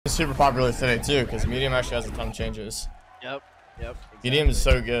It's super popular today too, because medium actually has a ton of changes. Yep. Exactly. Medium is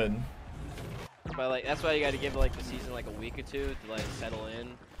so good. But like that's why you got to give like the season like a week or two to like settle in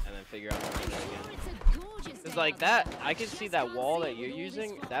and then figure out what to do again. It's like that. I can see that wall that you're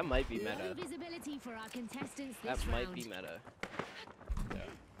using. That might be meta. That might be meta. Yeah.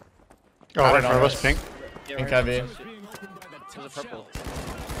 Oh, right in front of us, pink. Yeah, Pink right. heavy. There's a purple.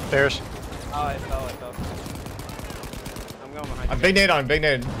 Stairs. Oh, I fell. I'm going behind. I'm big nade on, big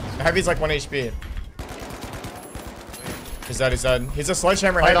nade. Heavy's like 1 HP. He's dead, he's dead. He's a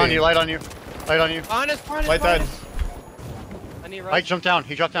sledgehammer heavy. Light on you, light on you. Light on you. Honest. Light dead. I need rush. Light jumped down,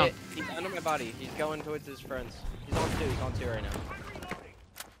 he dropped down. He's under my body. He's going towards his friends. He's on two right now.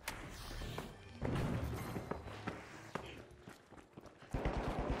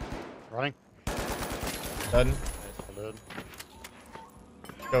 Running. Dead.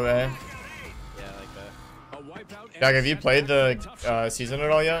 Go away. Yeah, like that. Jack, have you played the season at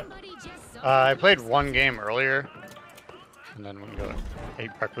all yet? I played one game earlier. And then we go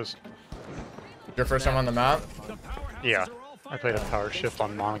ate breakfast. Your first time on the map? Yeah. I played a power shift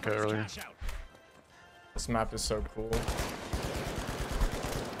on Monica earlier. This map is so cool.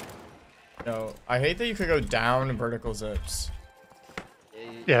 No, I hate that you could go down vertical zips.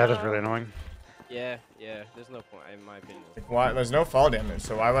 Yeah, that is really annoying. Yeah. There's no point in my opinion. Like, why? There's no fall damage,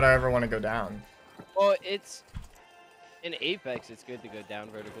 so why would I ever want to go down? Well, it's in Apex. It's good to go down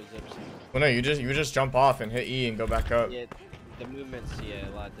vertical zips. Well, no, you just jump off and hit E and go back up. Yeah, the movements a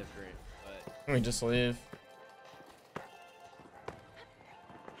lot different. But Let me just leave.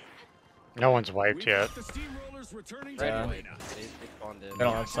 No one's wiped yet. Yeah. they spawned in. They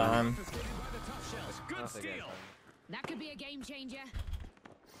don't have time. I don't think they have time. That could be a game changer.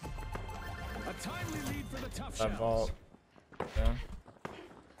 A timely lead for the tough That shells. vault. Yeah.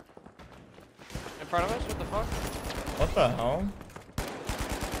 In front of us? What the fuck? What the hell?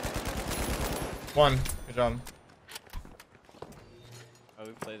 One. Good job. Oh,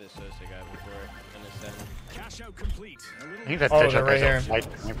 we played this Sosa guy before. Understand? Cash out complete. I think that Oh, pitch they're up right guy's here. a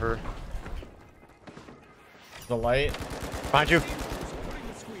light sniper. The light. Behind you.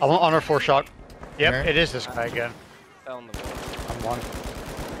 I want honor 4 shot. Yep, Here. it is this guy again. Fell in the wall. I'm one.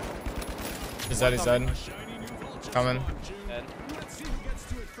 He's dead, he's dead. Coming. Dead. Let's see who gets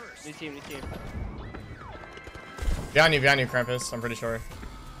to it first. New team. Behind you, Krampus. I'm pretty sure.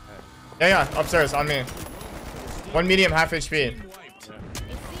 Yeah, upstairs, on me. One medium, half HP.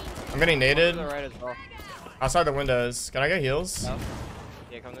 I'm getting To the naded. right as well. Outside the windows. Can I get heals? South.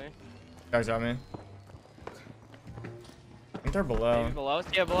 Yeah, come to me. Guys got me. I think they're below. Maybe below us?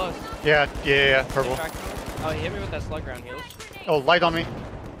 Yeah, below us. Yeah, purple. Oh, he hit me with that slug round. Heals. Oh, light on me.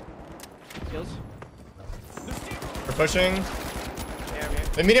 Heals. We're pushing. Yeah, I'm here.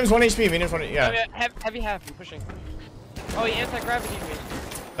 The medium's 1 HP. Medium's 1. Yeah. Heavy half. I'm pushing. Oh, he anti-gravity me.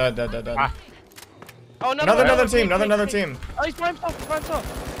 Dead. Ah. Oh, Another team. Another team. Oh, he's by himself.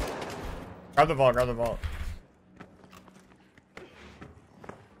 Grab the vault.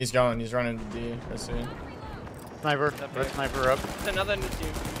 He's going. He's running to D. I see. Sniper. Red sniper up. It's another new team.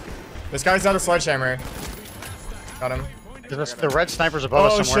 This guy's got a sledgehammer. Got him. The red sniper's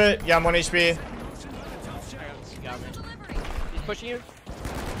above Oh us somewhere. shit. Yeah, I'm 1 HP. Got me. He's pushing you.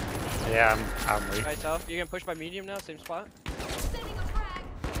 Yeah, I'm weak. By yourself. You're gonna push by medium now. Same spot.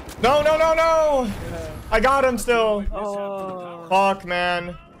 No. I got him still. Oh. Fuck,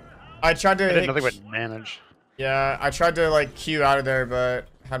 man. I tried to I did hit- nothing but manage. Yeah, I tried to like Q out of there, but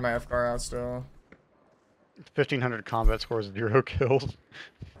had my FCAR out still. 1,500 combat scores, 0 kills.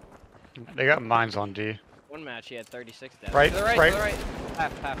 They got mines on D. One match, he had 36 deaths. Right, To the right. right. To the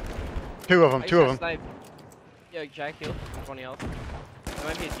right. Half. Two of them. I Two of used them. to snipe. Yo, Jack heal. 20 health. There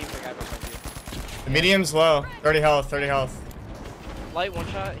might be a team for guy behind you. The medium's low. 30 health. Light one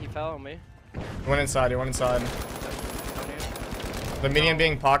shot. He fell on me. He went inside. Down here. The medium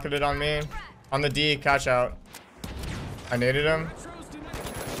being pocketed on me. On the D, catch out. I naded him.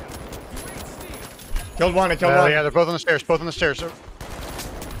 Killed one. I killed one. Yeah, they're both on the stairs. Killed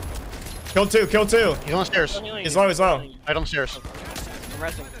two. He's on the stairs. He's low. Right on the stairs. I'm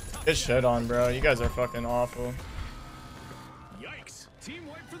resting. Good shit on, bro. You guys are fucking awful. Yikes. Team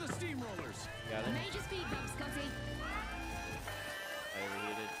wipe for the steamrollers. Got it. Major speed bump, Scotty. I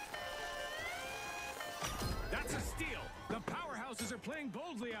overheated. That's a steal. The powerhouses are playing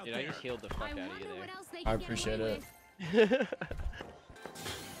boldly out Dude, there. I just healed the fuck I out of wonder you what else they I can get appreciate away it. with.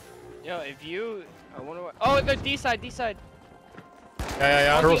 Yo, if you... I wonder what... Oh, the D side.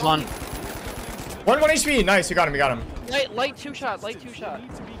 Yeah. Turtle's on. 1 HP. Nice. You got him. Light two shot. Need to be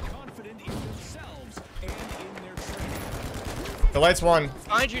confident in themselves and in their training. The light's one.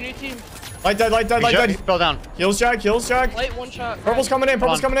 Behind you, new team. Light dead, light dead, light He dead. fell down. Heals Jack, heals Jack. Light one shot. Purple's coming in,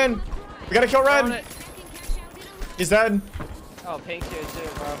 purple's coming in. We gotta kill On red. it. He's dead. Oh, pink's here too,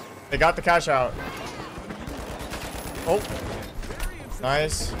 bro. They got the cash out. Oh.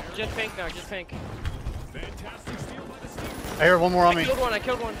 Nice. Just pink now, just pink. Fantastic steal by the steam. I hear one more on I me. killed one, I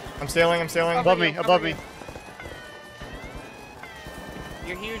killed one. I'm stealing, I'm stealing. Above me, above me.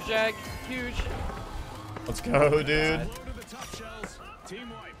 You're huge, Jag. Huge. Let's go, dude. Blow to the top shells. Team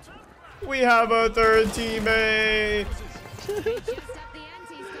wiped. We have a third teammate. Just up the ante,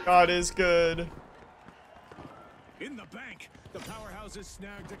 Scotty. God is good. In the bank. The powerhouse is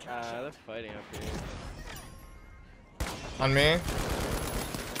snagged a cash They're out. fighting up here. On me.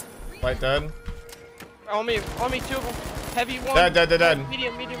 Light dead. On me, two of them. Heavy one. Dead, dead, dead, dead.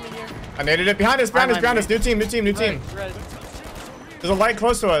 Medium in here. I naded it. Behind us, behind us, behind us. New team, new team, new team. Red. There's a light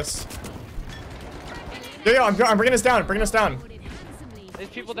close to us. Yo, I'm bringing us down, bringing us down. There's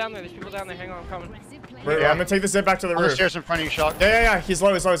people down there, hang on, I'm coming. I'm gonna take this zip back to the On the roof. stairs in front of you, Shawk. Yeah. He's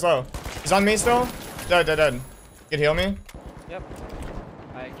low, he's low, he's low. He's on me still. Dead, dead, dead. You can heal me. Yep.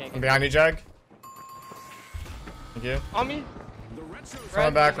 I can't I'm get behind you, Jag. Thank you. on me. The Retros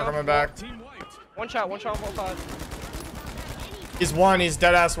Coming back, we're coming back. team wiped. One shot, 4-5. He's one, he's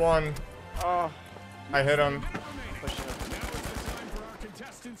dead ass one. Oh, I hit him. pushing him. Now is the time for our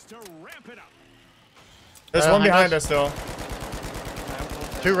contestants to ramp it up. There's one behind us still.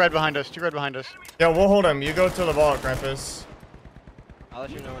 Two red behind us, two red behind us. Yeah, we'll hold him. You go to the vault, Krampus. I'll let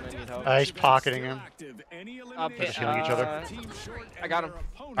you know when I need help. He's pocketing him. Active. Any They're just healing each other. team short I got him.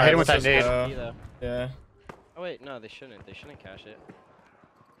 I hit him with let's that just nade. go. Yeah. Oh wait, no, they shouldn't. They shouldn't cash it.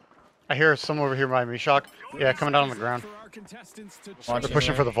 I hear someone over here by me, Shawk. Yeah, coming down on the ground. Watch They're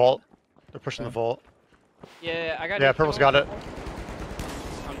pushing for the vault. They're pushing the vault. Yeah, I got Yeah, it. purple's got it.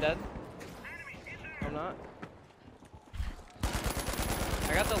 I'm dead. I'm not.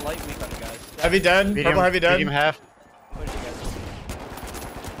 I got the light weak on you guys. Heavy dead. Medium, Purple heavy dead. medium half. What did you guys?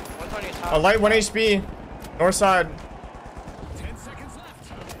 One's on your top. A light 1 HP. North side. 10 seconds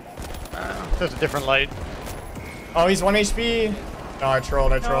left. There's a different light. Oh, he's 1 HP. No, I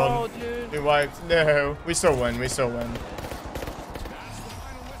trolled, I No, trolled. dude. We wiped. No, we still win, we still win.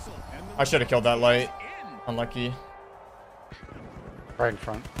 I should have killed that light. Unlucky. Right in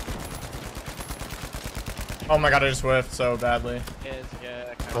front. Oh my god, I just whiffed so badly. Yeah,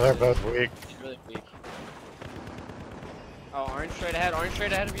 Oh, they're both weak. He's really weak. Oh, orange straight ahead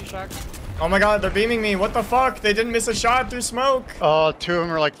of you, Shawk. Oh my god, they're beaming me. What the fuck? They didn't miss a shot through smoke. Oh, two of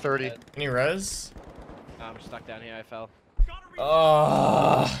them are like 30. Any res? Oh, I'm stuck down here, I fell.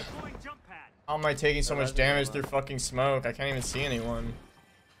 Ugh. How am I taking so much damage through fucking smoke? I can't even see anyone.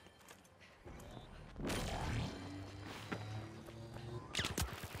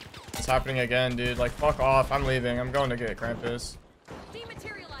 It's happening again, dude. Like, fuck off. I'm leaving. I'm going to get Krampus.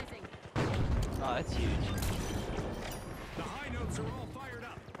 Dematerializing. Oh, that's huge. The high notes are all fired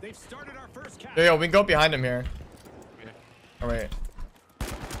up. They've started our first catch. Yo, we can go behind him here. Oh, wait.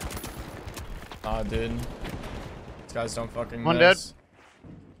 Aw, dude. These guys don't fucking One miss.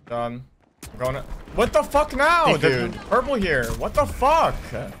 Done. I'm going to... What the fuck now, He's dude? different. Purple here. What the fuck?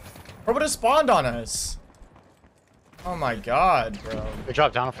 Purple just spawned on us. Oh my god, bro. They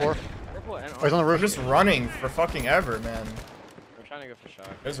dropped down a floor. Purple and Oh, he's on the We're roof. just running for fucking ever, man. I'm trying to go for Shawk.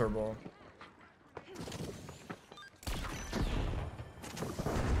 Miserable.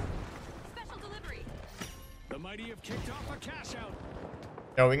 Special delivery. The mighty have kicked off a cash out.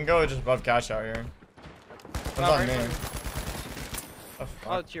 Yo, we can go just above cash out here. One's Oh, on right me. front. Oh, Oh,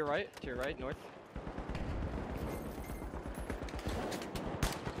 fuck. to your right, north.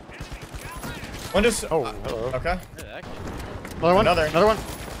 One just... Oh, hello. Okay. Where did that come Another one. Another. Another one.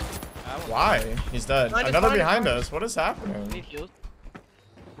 from? That one. Why? He's dead. Behind us, Another behind behind us. us. What is happening? Need heals.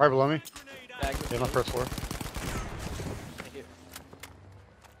 Right below me. Bag. He's on the first floor. Thank you.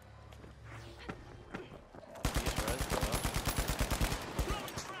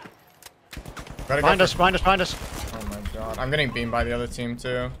 Gotta go Behind for- us, behind us, behind us. Oh my god. I'm getting beamed by the other team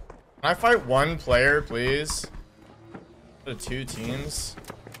too. Can I fight one player, please? The two teams.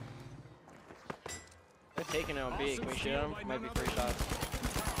 They're taking it on B. Can we shoot them? Might be 3 shots.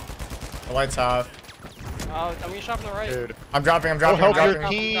 The light's off. Oh, I'm gonna shot from the right. Dude. I'm dropping, I'm dropping, help I'm your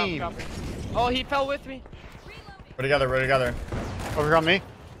dropping. team. Dropping. Oh, he fell with me. We're together, we're together. Over here on me.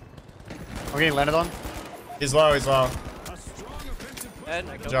 I'm getting landed on. He's low, he's low. A strong offensive push. Ed,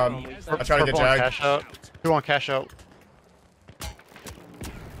 I Good killed job. him on weak I side. tried to get Purple on Jag. cash out. Who on cash out?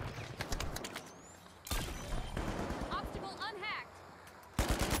 Obstacle unhacked.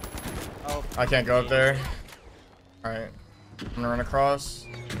 Oh, I can't go up there. Alright. I'm gonna run across.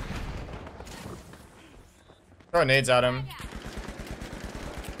 Throw nades at him.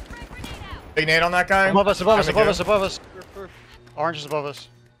 Frag grenade out. Big nade on that guy. Above us, above us, Coming above through. us, above us. Perf. Orange is above us.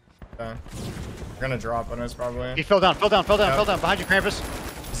 Okay. We're gonna drop on us probably. He fell down, fell down, fell down, Yep. fell down. Behind you, Krampus.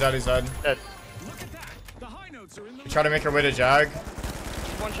 He's dead, he's dead. Dead. Look at that. The high notes are in the Try to make her way to Jag.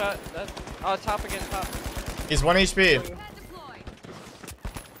 One shot. Oh, top again, top. He's 1 HP. Head deployed.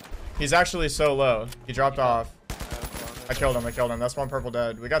 He's actually so low. He dropped off. I killed him. That's one purple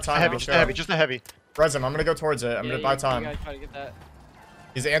dead. We got A time. heavy, Let's just a go. heavy, just a heavy. Res him. I'm gonna go towards it. I'm gonna buy You time. gotta try to get that.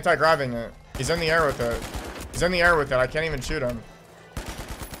 He's anti-grabbing it. He's in the air with it. He's in the air with it. I can't even shoot him.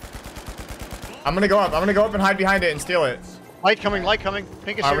 I'm gonna go up. And hide behind it and steal it. Light coming, light coming.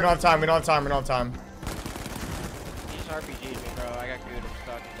 Pink is Alright, here. we don't have time. We don't have time. He just RPG'd me, bro. I got good. I'm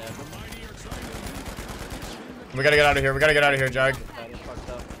stuck dead. We gotta get out of here. Jag. That is fucked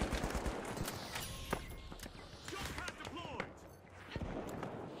up.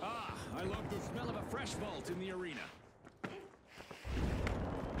 Ah, I love the smell of a fresh vault in the arena.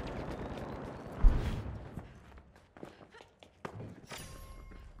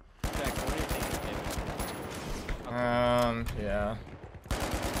 Jack, what do you think of him? Yeah.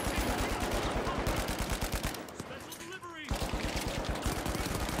 Special delivery.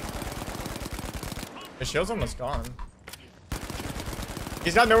 His shield's almost gone.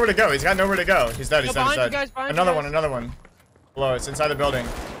 He's got nowhere to go. He's dead. Yo, He's behind you dead. guys, behind you Another guys. one. Below. It's inside the building.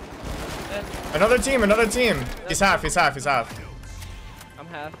 Dead. Another team. He's half. I'm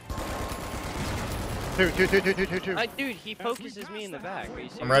half. Two. Dude, he focuses me in the back. Are you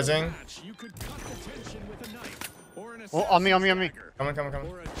I'm serious? rezzing. Match, you could cut the tension with a knife or an Oh, on me. assassin's dagger, Coming.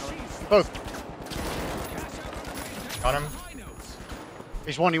 or a cheese Both. Got him. high notes.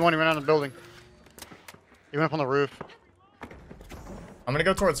 He ran out of the building. He went up on the roof. I'm gonna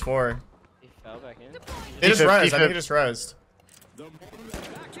go towards 4. He fell back in. He just Defib, rezzed. I defib. think he just rezzed. The moment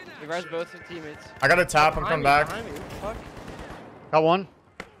back in He res action. both the teammates. I got a tap. I'm coming back. Behind me. What the fuck? Got one.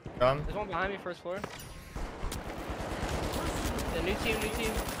 Come. There's one behind me, first floor. The new team.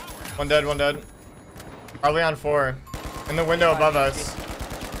 One dead. Probably on 4. In the window above us.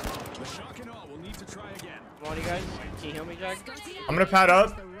 The shock and awe will need to try again. Come on, you guys. Can you heal me, Jack? I'm gonna pad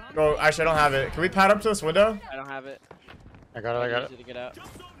up. Oh, actually, I don't have it. Can we pad up to this window? I don't have it. I got it. Easy to get out. Jump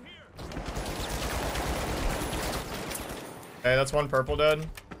zone here. Okay, that's one purple dead.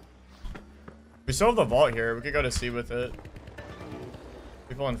 We still have the vault here. We could go to C with it.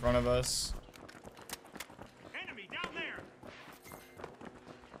 People in front of us. Enemy down there.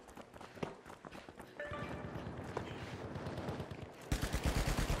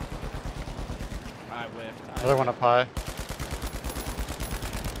 I whiffed. Another one up high.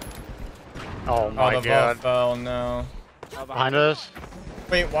 Oh Oh, my the god. vault fell. No. Oh, Behind us.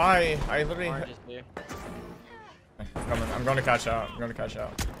 Wait, why? I literally. Orange is here. I'm going to catch out.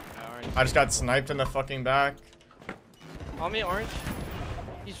 Orange. I just got sniped in the fucking back. On me, orange.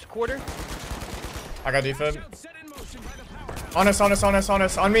 He's quarter. I got defib. Shout set in motion by the powerhouse. On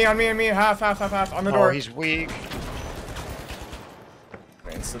us. On me. Half. On the Oh, door. he's weak.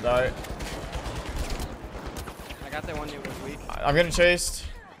 Needs to die. I got that one that was weak. I'm getting chased.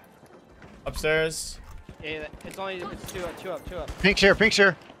 Upstairs. Yeah, it's two up. Pink's here.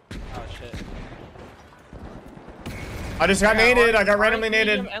 Oh shit. I just got naded. I got randomly Orange,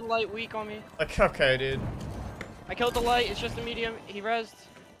 medium, naded. and light weak on me. Like, okay, dude. I killed the light. It's just a medium. He rezzed.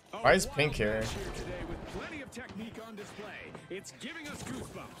 Why is Pink here? Today with plenty of technique on display. It's giving us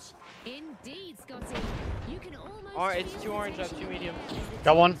goosebumps. Indeed, Scotty. You can almost Oh, it's feel two the orange, tension two medium. as the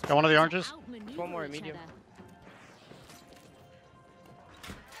Got one teams of the oranges. outmaneuver One more, each medium. other.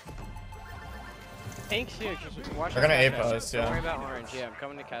 Pink's here. Just watch. They're out, gonna cash ape out. us, Don't yeah. worry about orange. Yeah, I'm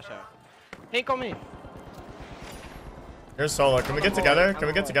coming to cash out. Pink on me. You're solo. Can we get I'm together? alone. Can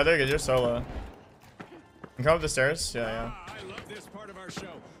we get together? Because you're solo. Can come up the stairs? Yeah. I love this part of our show.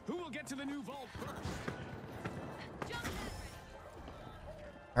 Who will get to the new vault first?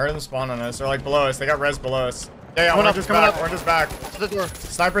 I heard them spawn on us. They're like below us. They got res below us. Yeah, Coming orange up, is coming back. up. Orange is back. To the door.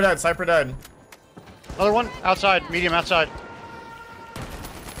 Sniper dead. Another one outside. Medium outside.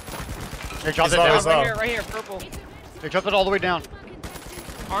 They dropped He's it low, down. he's low. Right here, purple. They dropped it all the way down.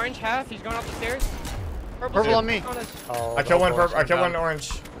 Orange half. He's going up the stairs. Purple on me. us. Oh, I killed one purple. purple. I killed one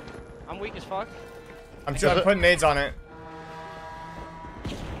orange. I'm weak as fuck. I'm putting nades on it.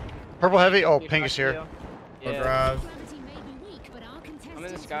 Purple heavy. Oh, See if pink I is can here. heal. I'll Yeah. grab. Gravity may be weak, but our I'm in the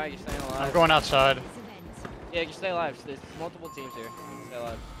contestants sky. will You're staying I'm alive. going outside. this event. Yeah, you stay alive. There's multiple teams here. Stay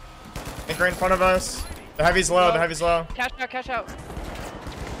alive. Anchor in front of us. The heavy's low. Cash out.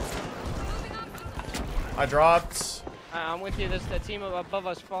 I dropped. I'm with you. There's that team above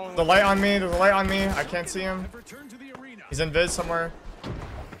us following. The light on me. There's a light on me. I can't see him. Have returned to the arena. He's in Viz somewhere.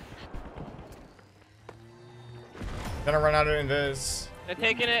 Gonna run out of Invis. They're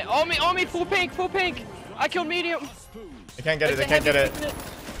taking it. On me, full pink, full pink. I killed medium. They can't get it, they can't get it.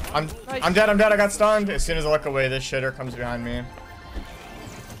 I'm dead, I got stunned. As soon as I look away, this shitter comes behind me.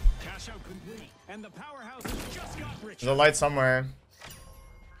 Cash out complete, and the powerhouse has just got rich. There's a light somewhere.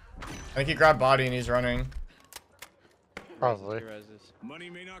 I think he grabbed body and he's running. Probably. He reses. Money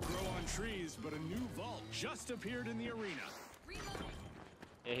may not grow on trees, but a new vault just appeared in the arena.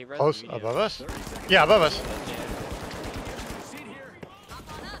 Yeah, he reses Close medium. above us? Yeah, above us. Yeah. Seat here.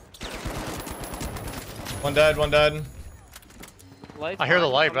 One dead, one dead. Light's I hear the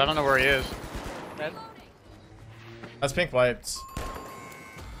fine, light, but I don't coming. know where he is. Dead. That's pink wiped.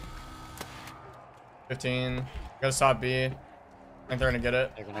 15. Gotta stop B. I think they're gonna get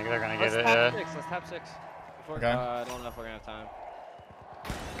it. They're gonna get Let's it, tap yeah. 6. Let's tap 6. Before, Okay. I don't know if we're gonna have time.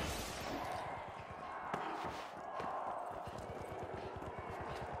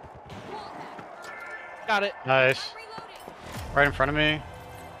 Got it. Nice. Right in front of me.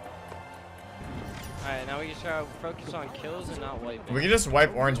 Alright, now we just gotta focus on kills and not wiping. We can just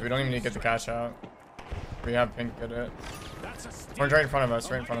wipe orange. We don't even need to get the cash out. We have pink get it. That's a steal. Orange right in front of us.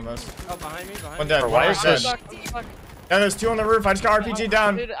 Right in front of us. Oh, behind me, behind One me. dead. Why One is dead. this- I'm stuck. Yeah, there's two on the roof. I just got RPG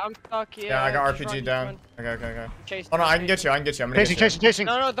down. Dude, I'm stuck, yeah. Yeah, I got just RPG run, down. run. Okay. Chase, Oh no, I chase. can get you. I'm gonna Chasing, get you. chasing.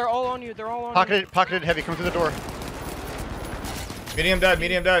 No, they're all on you. They're all on Pocketed heavy. Come through the door. Medium dead.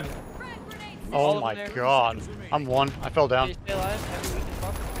 Medium dead. All Oh of my them there. god. I'm one. I fell you. down. You stay alive. Heavy weak as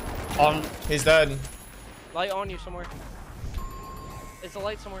fuck. On. He's dead. Light on you somewhere. It's a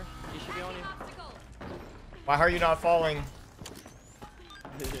light somewhere. You should be on you. Why are you not falling?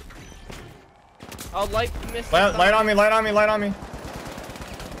 Oh, light missed. Light on me. Light on me. Light on me.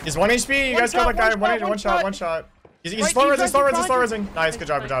 He's 1 HP. You One guys killed shot, that guy. one One shot, One shot. He's Right slow defense resing. in front Slow of you. resing. Nice. Good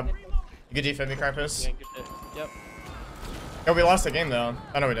job. Good job. You could defend me, Krampus. Yeah, good shit. Yep. Yo, we lost the game though.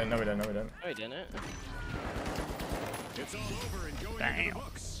 Oh no, we didn't. No, we didn't. No, we didn't. No, he didn't. It's all over and going Damn. into the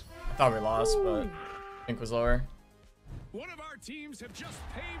books. I thought we lost, but pink was lower. One of our teams have just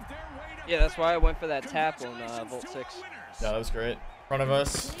paved their way to Yeah, that's why I went for that tap on Congratulations Volt to 6. our winners. Yeah, that was great. In front of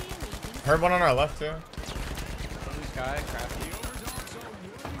us. Heard one on our left too. This guy, crafty. The Overdogs are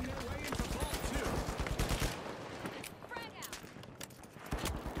working their way into Vault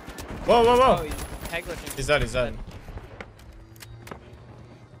 2. Whoa. Oh, he's tag glitching. He's dead. He's dead.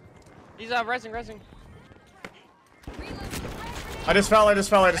 He's resing. I just fell. I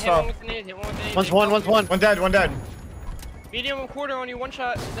hit one with the nade, hit one with the nade. One's one. One dead. Medium and quarter on you, one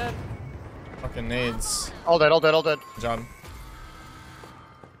shot, he's dead. Fucking nades. All dead. Good job.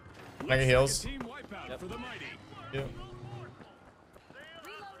 Can I get heals? Team wipeout Yep. for the mighty. Yeah.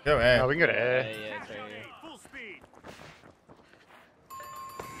 Yo, hey. Oh, we can go to Yeah, A. it's right here. Full speed.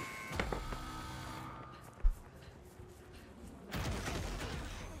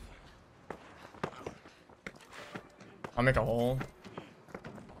 I'll make a hole.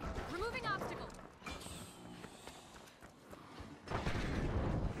 Removing obstacle.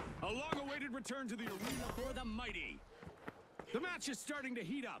 A long-awaited return to the arena for the mighty. The match is starting to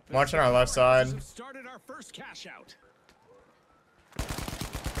heat up. Watching our left side. Have started our first cash out.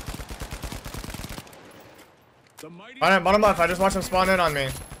 The mighty. Bottom left. I just watched him spawn in on me.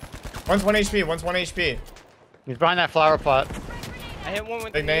 One's 1 HP. One's 1 HP. He's behind that flower pot. I hit one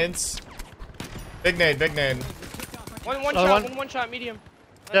with Big the nade. nades. Big nade. One Another shot, one. one shot, medium.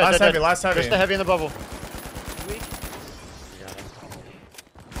 Yeah, Last dead. heavy. Just the heavy in the bubble. Weak.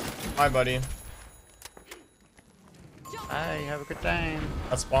 Hi, buddy. Hey, have a good time.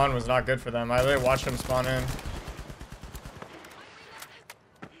 That spawn was not good for them. I literally watched him spawn in.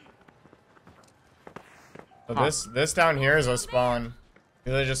 So this down here is a spawn.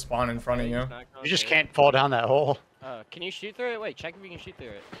 You literally just spawn in front of you. You just can't fall down that hole. Can you shoot through it? Wait, check if you can shoot through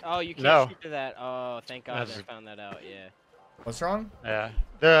it. Oh, you can't No. shoot through that. Oh, thank God That's- I found that out. Yeah. What's wrong? Yeah.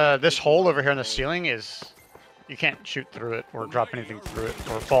 This hole over here in the ceiling is... You can't shoot through it or drop anything through it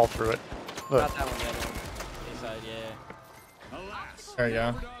or fall through it. Look. Not that one, the other one. Inside, yeah. Alas, There you the go.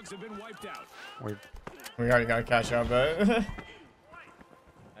 Overdogs have been wiped out. We already got to catch up, but I'm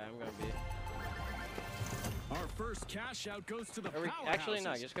gonna be. Our first cash out goes to the Are we, actually, no,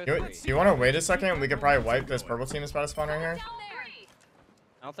 powerhouses. just go do three. you want to wait a second? We could probably wipe this purple team that's about to spawn right here. Down there.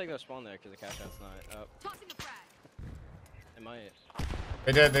 I don't think they'll spawn there because the cash out's not up. Tossing a frag. It might.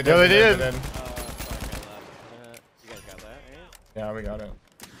 They did. Yeah, they did. Fuck, I left. You guys got that, right? Yeah, we got it.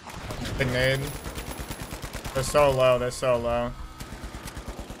 Big nade. They're so low.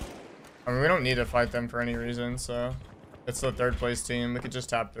 I mean, we don't need to fight them for any reason, so it's the third place team. We could just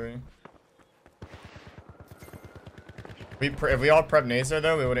tap 3. If we all prep nades there,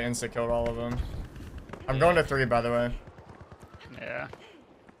 though, we would have insta-killed all of them. I'm going to 3, by the way. Yeah.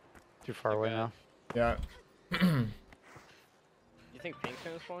 Too far away now. Yeah. You think Pink's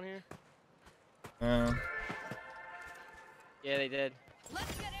gonna spawn here? Yeah. Yeah, they did. Let's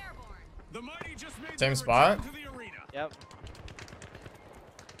get airborne. The mighty just made Same their spot? return to the arena. Yep.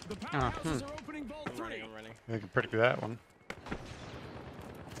 The powerhouses are opening vault I'm 3. running. I'm running. I can predict that one.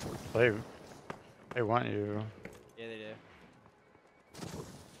 They want you. Yeah, they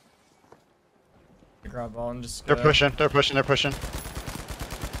do. Grab ball and just. They're pushing. They're pushing. They're pushing. Coming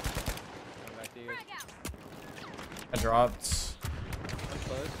back to you. Frag out. I dropped. I'm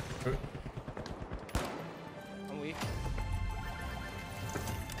close. I'm weak.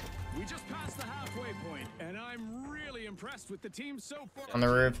 We just passed the halfway point, and I'm really impressed with the team so far. On the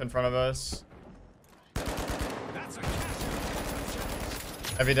roof in front of us. That's a cash.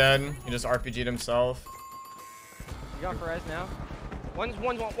 Heavy dead. He just RPG'd himself. You got Perez now. One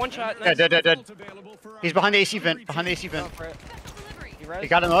shot. Yeah, Nice. dead. Available for He's behind the AC vent. Behind the AC vent. Going for it. Special delivery. He res. He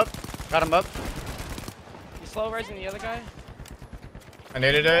got him up. Got him up. He's slow resing the other guy. I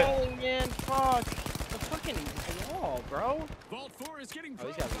naded it. Oh man, fuck. The fucking wall, bro. Vault 4 is getting Oh,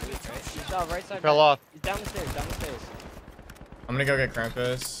 he's got me weak, right? He's down right side. Fell right. off. He's down the stairs. Down the stairs. I'm gonna go get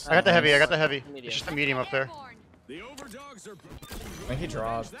Krampus. I got the heavy. I got the heavy. Medium. It's just a medium up there. Airborne. The overdogs are. I think he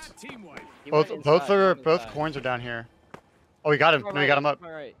dropped. That team wipe. He went Both inside, both inside. coins are down here. Oh, we got him. My No, we got him up.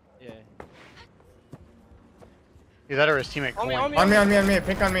 my right. Yeah. Either that or his teammate On me, coin. On me.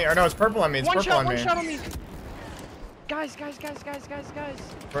 Pink on me. Or no, it's purple on me. It's purple on One me. shot on me. Guys.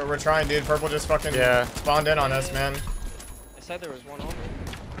 We're trying, dude. Purple just fucking spawned in on us, man. I said there was one on me.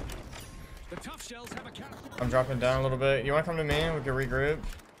 The tough shells have a cap. I'm dropping down a little bit. You wanna come to me? We can regroup.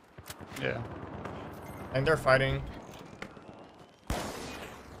 Yeah. I think they're fighting. I'm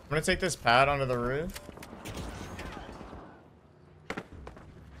gonna take this pad onto the roof.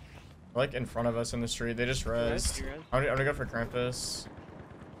 Like in front of us in the street. They just rezzed. You're good. I'm gonna go for Krampus.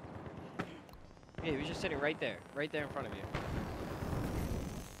 Yeah, he was just sitting right there in front of you.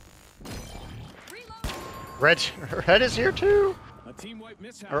 Reload. Red is here too. A team wipe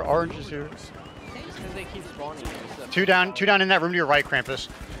mishap. Or orange is here. Just because they keep spawning. Two down in that room to your right, Krampus.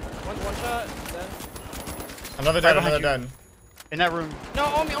 One shot. Dead. Another dead, behind another you. dead. In that room. No,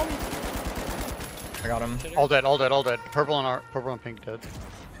 on me. I got him. All dead. Purple and pink dead.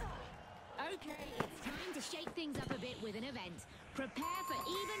 Okay, it's time to shake things up a bit with an event. Prepare for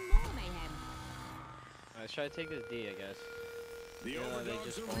even more mayhem. Let's try to take this D, I guess. The Yeah, they overdogs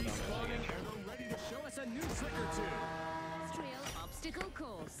just are spawned on us respawning again. and are ready to show us a new trick or two. Trial obstacle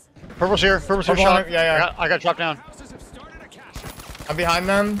course. Purple's here. Purple Shawk. on- yeah. I got dropped down. Houses have started a cash. I'm behind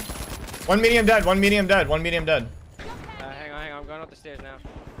them. One medium dead. Hang on. I'm going up the stairs now.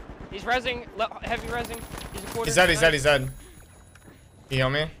 He's rezzing. Heavy rezzing. He's a quarter. He's dead. You heal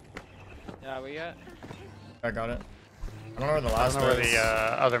me? Yeah, we got. I got it. I don't know where the I last don't know where is. the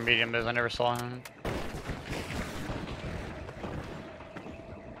other medium is. I never saw him.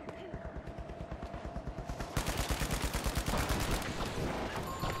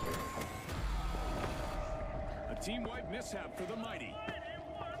 A team wipe mishap for the mighty.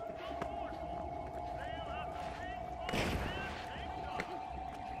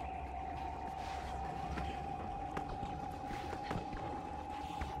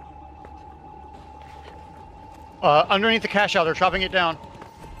 Underneath the cash out, they're chopping it down.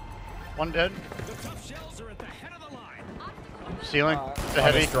 One dead. The tough shells are at the head of the line. Ceiling. The I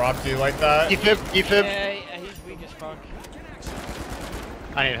heavy. just dropped you like that. Defib. Yeah, he's weak as fuck.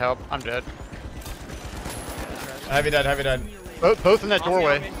 I need help. I'm dead. Heavy dead. Both in that On me, on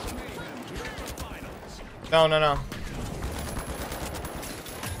doorway. me. No. Our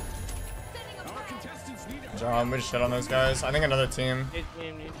contestants need Good job. We just shit on those guys. I think another team. Need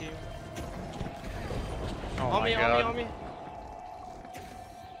team. Oh On my me. god.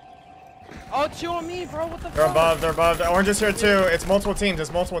 Oh, two on me, bro. What the They're fuck? above. The orange is here too. It's multiple teams.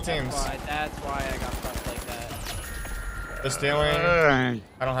 That's That's why I got fucked like that. They're stealing.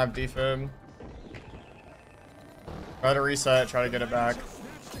 I don't have defib. Try to reset. Try to get it back.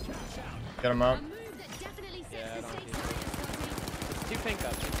 Get him up. A move that definitely sets Yeah, I the don't stakes higher. Two pink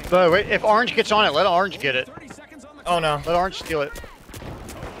up. But wait, if orange gets on it, let orange get it. 30 seconds on the Oh no. Let orange steal it.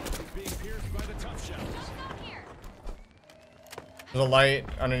 being pierced by the tough shells. Not here. There's a light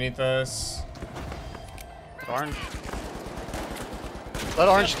underneath us. Orange. Let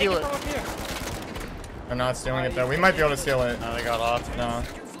orange steal it. They're not stealing it though. We might be able to steal it. No, they got off. No.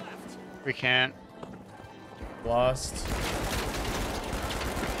 We can't. Lost.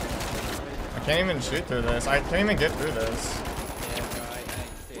 I can't even shoot through this. I can't even get through this.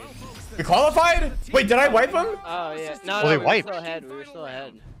 We qualified? Wait, did I wipe them? Oh yeah. Well, No, they we wiped. were still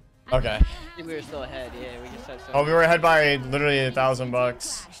ahead. Okay. We were still ahead. Yeah, we just had so. Oh, we were ahead by literally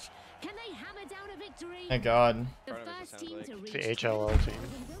 $1,000. Can they hammer down a victory? victory. Thank God. The Front of us, it first sounds team like. to reach The HLL team.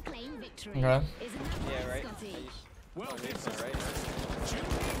 will claim victory. Okay. Isn't that Yeah, right. Scotty? Well, Oh, this it's is right.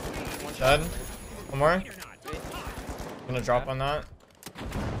 One Dead. shot. One more. or not. I'm gonna drop on that.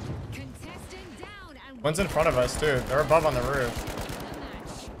 Contestant down and One's in front of us too. They're above on the roof. the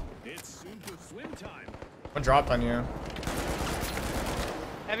match. It's super swim time. One dropped on you.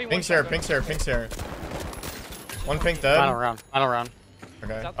 Heavy one Pink's shot, here, though. pink's here, pink's here. One pink Final dead. round. Final round.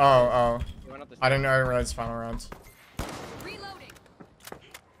 Okay. South- Oh, You went up the I didn't know I realized final round. Reloading.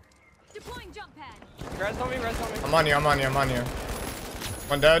 Deploying jump pad. Res on me, res on me. I'm on you, I'm on you, I'm on you.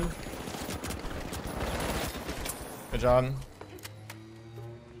 One dead. Good job.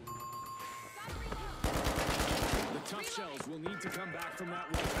 The tough shells will need to come back from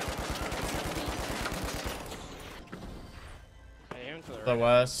that one. Hey, aim to the The right.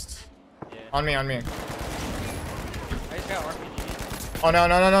 west. Yeah. On me, on me. I just got RPG. Oh no,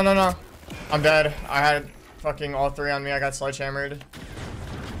 no, no, no, no, no. I'm dead. I had fucking all three on me. I got sledgehammered.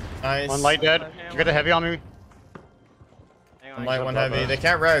 Nice. One light dead. You got a heavy on me. Hang One on, light, I one above heavy. us. They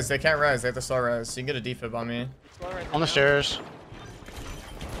can't res. They can't res. They have to slow res. You can get a defib on me. slow right On the now. stairs.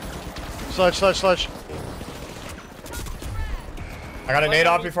 Sledge, sledge, sledge. I got a nade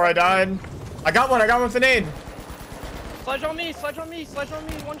off before I died. I got one with a nade. Sledge on me, sledge on me, sledge on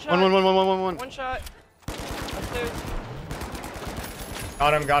me. One shot. One. One shot. Upstairs.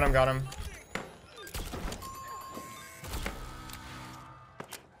 Got him, got him, got him.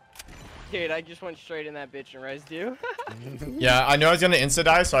 Dude, I just went straight in that bitch and resed you. Yeah, I knew I was gonna insta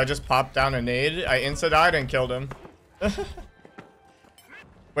die, so I just popped down a nade. I insta died and killed him.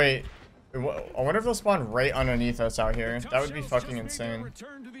 Wait, I wonder if they'll spawn right underneath us out here. That would be fucking insane.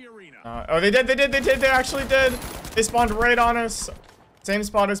 Return to the arena. Oh, they did, they actually did. They spawned right on us. Same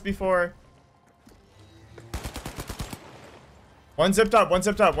spot as before. One zipped up, one's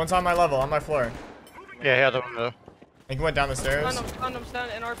on my level, on my floor. Yeah, the window. I think he went down the stairs. Stun him,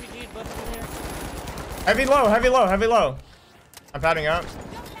 and RPG, both of them here. Heavy low, heavy low, heavy low. I'm padding up.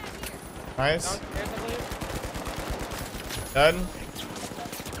 Nice. Downstairs, I believe. Dead.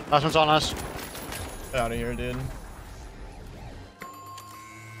 Last one's on us. Get out of here, dude.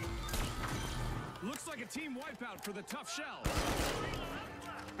 Looks like a team wipeout for the tough shells.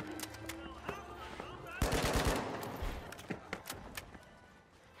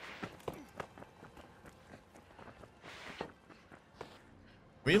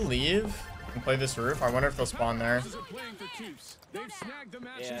 We leave and play this roof. I wonder if they'll spawn there. Are playing for keeps. They've snagged the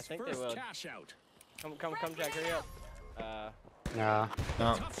match's Yeah, I think they first will. cash out. Come, Jack, hurry up. Nah.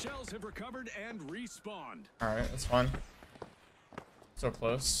 No. Tough shells have recovered and respawned. Alright, that's fine. So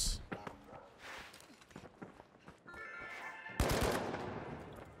close.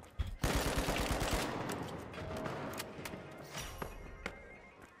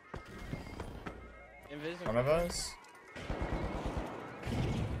 Invisible. One of us.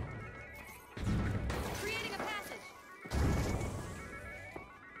 Creating a passage.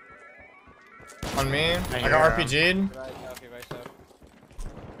 On me. I hear got him. RPG'd. Right, okay, right, so.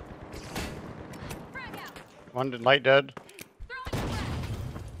 Frag out. One light dead. Throwing a frag.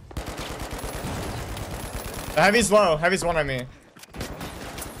 The heavy's low. Heavy's one on me.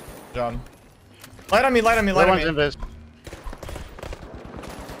 Good job. Light on me, light on me, The light other on one's me. invis.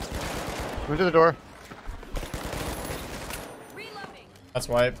 Move to the door. Reloading. That's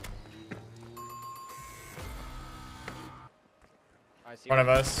wipe. I see One of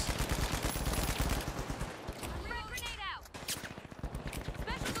us. Frag grenade out.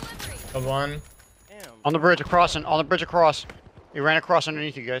 Special delivery. Killed one. Damn. On the bridge across. On the bridge across. He ran across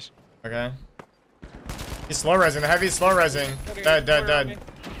underneath you guys. Okay. He's slow resing. The heavy's slow resing. Okay, Dead, dead, corner on me. dead.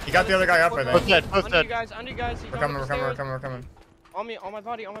 You got the other guy up, I Both think. dead. Both Under you dead. guys, under you guys. We're coming, we're coming, we're coming, we're coming. On me, on my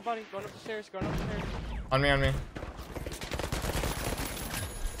body, going up the stairs, going up the stairs. On me, on me.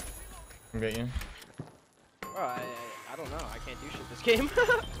 I'll get you. Bro, I don't know, I can't do shit this game.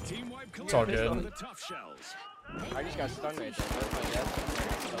 Team wipe It's all collected good. on the tough shells. I just got stunned right there. That's my guess.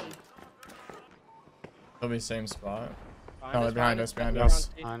 They'll be same spot. Behind No, us, they're behind us, behind They're us. on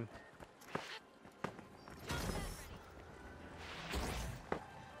stage. Fine.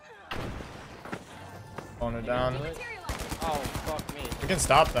 Pulling it down. Oh, fuck me. We can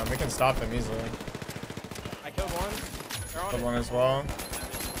stop them. We can stop them easily. I killed one. They're on Killed it. one as well.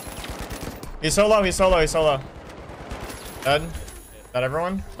 He's so low, he's so low, he's so low. Dead? That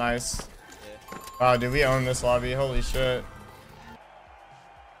everyone? Nice. Yeah. Wow, dude, we own this lobby. Holy shit.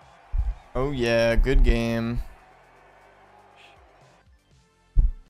 Oh yeah, good game.